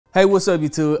Hey, what's up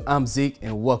YouTube? I'm Zeke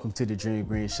and welcome to the Dream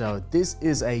Green Show. This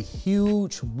is a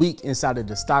huge week inside of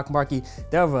the stock market.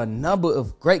 There are a number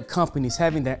of great companies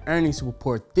having their earnings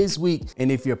report this week. And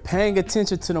if you're paying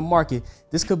attention to the market,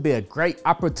 this could be a great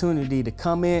opportunity to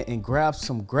come in and grab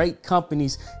some great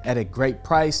companies at a great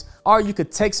price. Or you could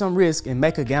take some risk and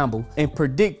make a gamble and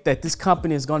predict that this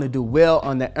company is going to do well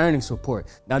on their earnings report.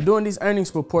 Now, during these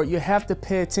earnings report, you have to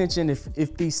pay attention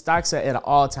if these stocks are at an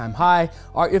all-time high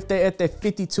or if they're at their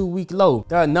 52-week low.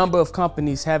 There are a number of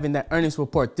companies having their earnings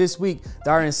report this week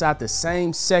that are inside the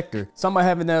same sector. Some are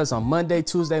having theirs on Monday,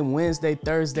 Tuesday, Wednesday,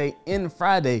 Thursday, and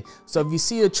Friday. So if you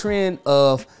see a trend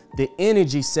of the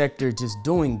energy sector just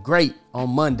doing great on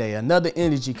Monday, another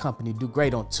energy company do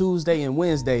great on Tuesday and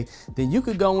Wednesday, then you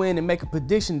could go in and make a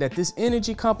prediction that this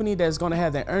energy company that's going to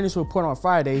have their earnings report on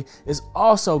Friday is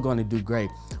also going to do great.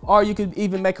 Or you could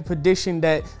even make a prediction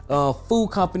that food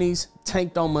companies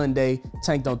tanked on Monday,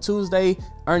 tanked on Tuesday,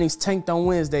 earnings tanked on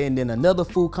Wednesday, and then another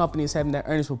food company is having their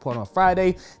earnings report on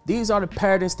Friday. These are the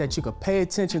patterns that you could pay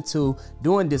attention to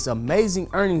during this amazing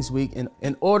earnings week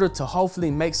in order to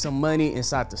hopefully make some money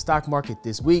inside the stock market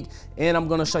this week. And I'm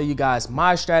going to show you guys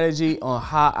my strategy on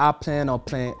how I plan on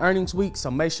playing earnings week. So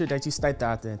make sure that you stay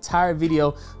throughout the entire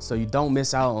video so you don't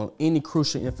miss out on any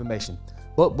crucial information.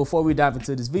 But before we dive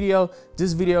into this video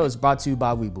is brought to you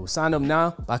by Webull. Sign up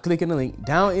now by clicking the link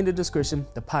down in the description.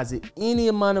 Deposit any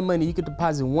amount of money. You can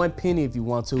deposit 1 penny if you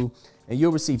want to, and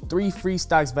you'll receive 3 free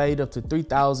stocks valued up to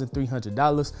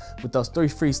 $3,300. With those 3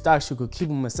 free stocks, you could keep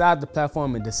them inside the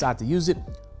platform and decide to use it,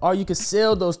 or you can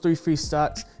sell those 3 free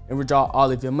stocks and withdraw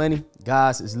all of your money.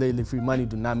 Guys, it's literally free money.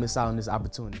 Do not miss out on this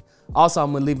opportunity. Also,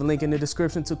 I'm gonna leave a link in the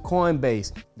description to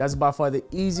Coinbase. That's by far the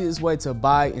easiest way to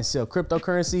buy and sell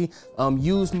cryptocurrency.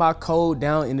 Use my code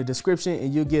down in the description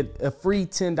and you'll get a free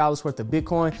 $10 worth of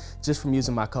Bitcoin just from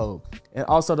using my code. And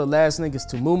also the last link is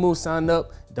to Moomoo. Sign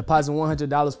up, deposit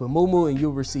 $100 with Moomoo, and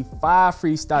you'll receive 5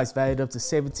 free stocks valued up to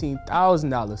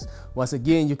 $17,000. Once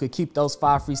again, you could keep those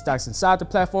 5 free stocks inside the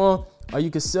platform, or you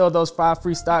can sell those 5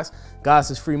 free stocks.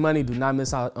 Guys, it's free money. Do not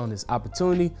miss out on this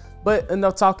opportunity. But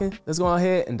enough talking. Let's go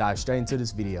ahead and dive straight into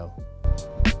this video.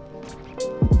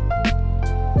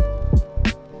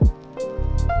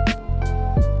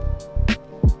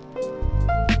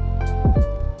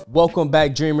 Welcome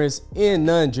back, dreamers and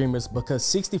non-dreamers, because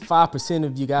 65%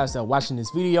 of you guys that are watching this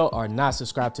video are not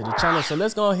subscribed to the channel. So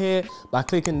let's go ahead by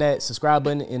clicking that subscribe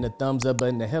button and the thumbs up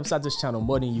button. That helps out this channel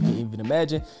more than you can even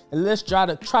imagine. And let's try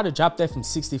to drop that from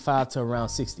 65 to around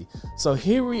 60. So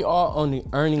here we are on the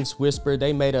earnings whisper.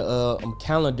 They made a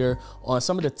calendar on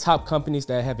some of the top companies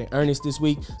that are having earnings this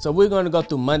week. So we're going to go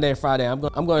through Monday and Friday. I'm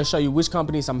going to show you which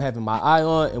companies I'm having my eye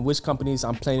on and which companies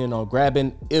I'm planning on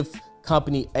grabbing if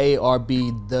company A or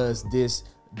B does this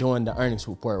during the earnings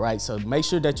report, right? So make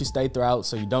sure that you stay throughout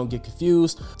so you don't get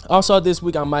confused. Also, this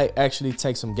week I might actually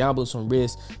take some gambles, some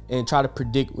risks, and try to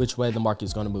predict which way the market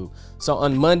is going to move. So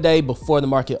on Monday, before the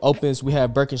market opens, we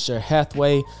have Berkshire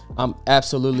Hathaway. I'm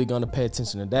absolutely going to pay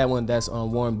attention to that one. That's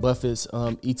on Warren Buffett's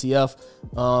ETF.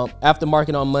 After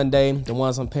market on Monday, the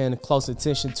ones I'm paying close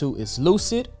attention to is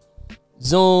Lucid,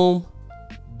 Zoom,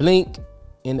 Blink,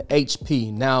 and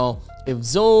HP. Now, if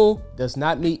Zoom does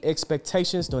not meet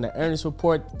expectations during the earnings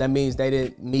report, that means they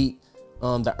didn't meet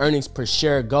the earnings per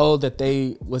share goal that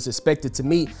they was expected to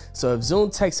meet. So if Zoom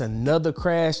takes another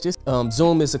crash,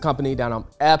 Zoom is a company that I'm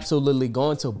absolutely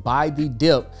going to buy the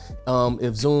dip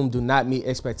if Zoom do not meet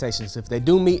expectations. If they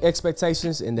do meet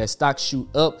expectations and their stocks shoot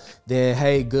up, then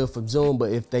hey, good for Zoom.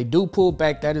 But if they do pull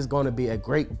back, that is going to be a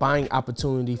great buying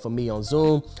opportunity for me on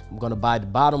Zoom. I'm going to buy the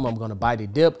bottom, I'm going to buy the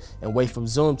dip and wait for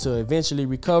Zoom to eventually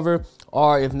recover.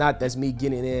 Or if not, that's me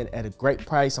getting in at a great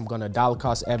price. I'm going to dollar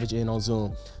cost average in on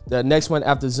Zoom. The next one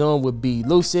after Zoom would be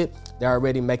Lucid. They're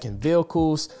already making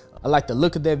vehicles. I like the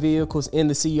look of their vehicles and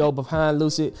the CEO behind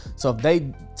Lucid. So if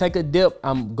they take a dip,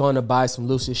 I'm going to buy some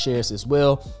Lucid shares as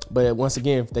well. But once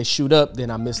again, if they shoot up,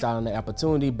 then I missed out on the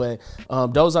opportunity. But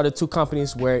those are the 2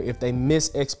 companies where if they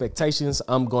miss expectations,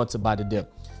 I'm going to buy the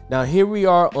dip. Now here we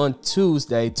are on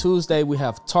Tuesday. Tuesday we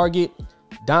have Target,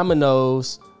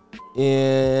 Domino's,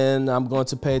 and I'm going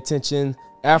to pay attention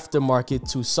aftermarket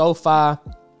to SoFi,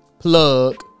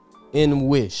 Plug, and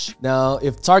Wish. Now,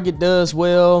 if Target does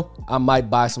well, I might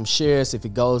buy some shares. If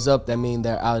it goes up, that means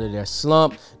they're out of their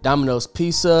slump. Domino's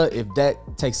Pizza, if that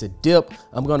takes a dip,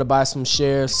 I'm going to buy some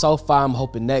shares. SoFi, I'm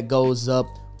hoping that goes up.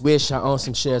 Wish, I own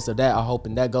some shares of that. I'm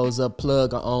hoping that goes up.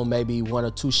 Plug, I own maybe 1 or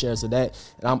 2 shares of that.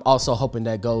 And I'm also hoping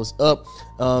that goes up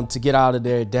to get out of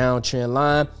their downtrend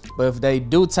line. But if they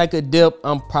do take a dip,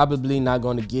 I'm probably not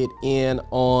going to get in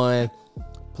on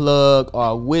plug or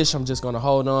a wish. I'm just gonna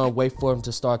hold on, wait for them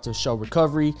to start to show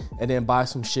recovery, and then buy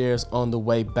some shares on the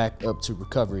way back up to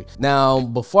recovery. Now,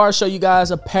 before I show you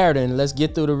guys a pattern, let's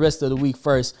get through the rest of the week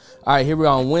first. All right, here we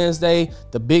are on Wednesday.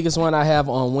 The biggest one I have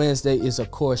on Wednesday is,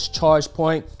 of course,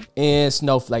 ChargePoint and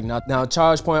Snowflake. Now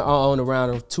ChargePoint, I own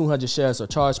around 200 shares of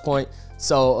ChargePoint.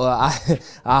 So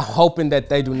I'm hoping that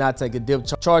they do not take a dip.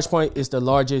 ChargePoint is the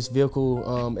largest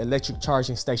vehicle electric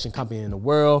charging station company in the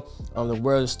world. The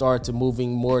world has started to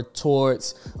moving more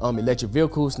towards electric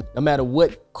vehicles. No matter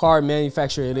what car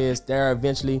manufacturer it is, they're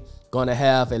eventually going to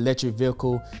have electric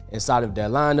vehicle inside of their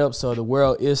lineup. So the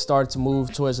world is starting to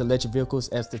move towards electric vehicles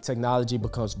as the technology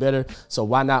becomes better. So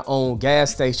why not own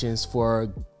gas stations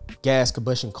for gas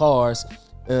combustion cars?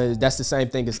 That's the same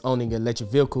thing as owning electric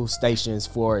vehicle stations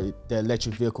for the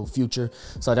electric vehicle future.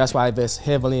 So that's why I invest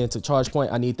heavily into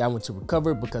ChargePoint. I need that one to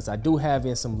recover because I do have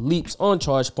in some leaps on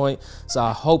ChargePoint. So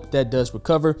I hope that does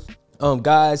recover.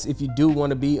 Guys, if you do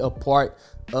want to be a part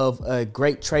of a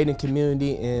great trading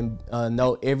community and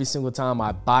know every single time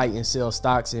I buy and sell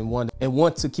stocks and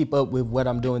want to keep up with what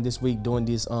I'm doing this week, during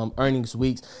these earnings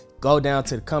weeks, go down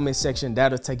to the comment section.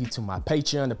 That'll take you to my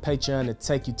Patreon. The Patreon will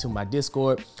take you to my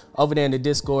Discord. Over there in the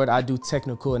Discord, I do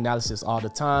technical analysis all the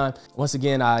time. Once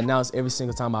again, I announce every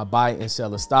single time I buy and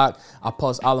sell a stock. I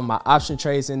post all of my option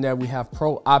trades in there. We have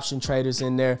pro option traders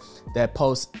in there that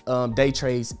post day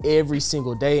trades every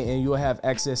single day, and you'll have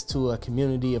access to a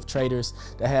community of traders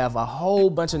that have a whole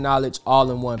bunch of knowledge all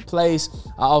in one place.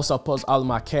 I also post all of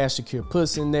my cash secure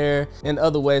puts in there and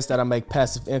other ways that I make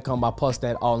passive income. I post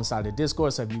that all inside the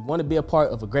Discord. So if you want to be a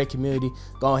part of a great community,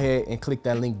 go ahead and click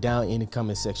that link down in the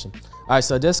comment section. All right,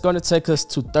 so that's going to take us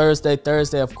to Thursday.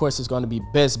 Thursday, of course, is going to be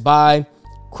Best Buy,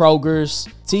 Kroger's,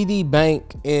 TD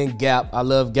Bank, and Gap. I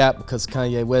love Gap because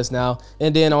Kanye West now.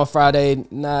 And then on Friday,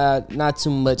 not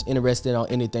too much interested on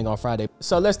anything on Friday.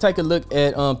 So let's take a look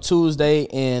at Tuesday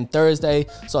and Thursday.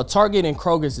 So Target and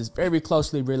Kroger's is very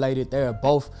closely related. They are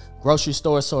both grocery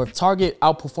stores. So if Target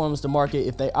outperforms the market,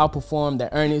 if they outperform their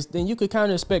earnings, then you could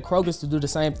kind of expect Kroger's to do the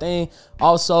same thing.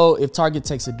 Also, if Target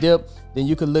takes a dip, then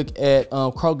you could look at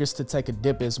Kroger's to take a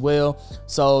dip as well.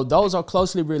 So those are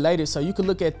closely related. So you could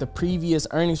look at the previous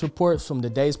earnings reports from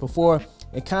the days before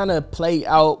and kind of play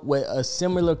out what a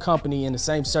similar company in the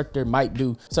same sector might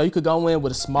do. So you could go in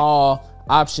with a small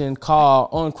option call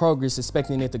on Kroger's,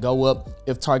 expecting it to go up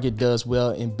if Target does well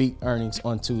and beat earnings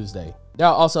on Tuesday. There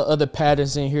are also other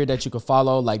patterns in here that you can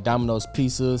follow, like Domino's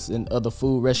Pizzas and other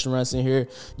food restaurants in here.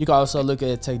 You can also look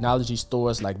at technology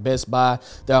stores like Best Buy.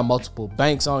 There are multiple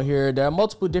banks on here. There are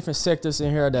multiple different sectors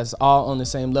in here that's all on the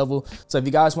same level. So if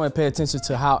you guys want to pay attention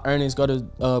to how earnings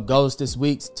goes this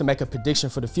week to make a prediction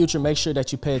for the future, make sure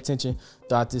that you pay attention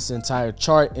throughout this entire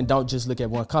chart and don't just look at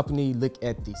one company, look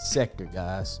at the sector,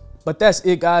 guys. But that's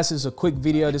it, guys. It's a quick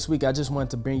video this week. I just wanted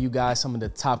to bring you guys some of the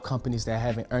top companies that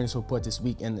have an earnings report this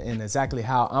week and exactly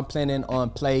how I'm planning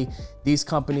on play these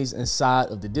companies inside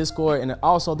of the Discord. And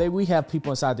also we have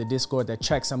people inside the Discord that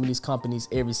track some of these companies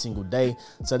every single day.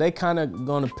 So they kind of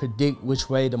going to predict which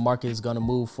way the market is going to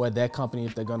move for that company,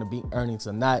 if they're going to beat earnings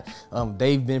or not.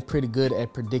 They've been pretty good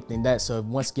at predicting that. So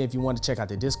once again, if you want to check out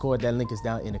the Discord, that link is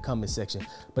down in the comment section.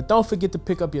 But don't forget to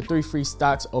pick up your 3 free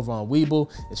stocks over on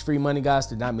Webull. It's free money, guys.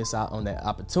 Do not miss out on that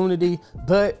opportunity.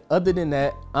 But other than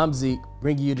that, I'm Zeke,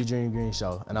 bringing you the Dream Green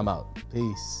Show, and I'm out.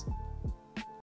 Peace.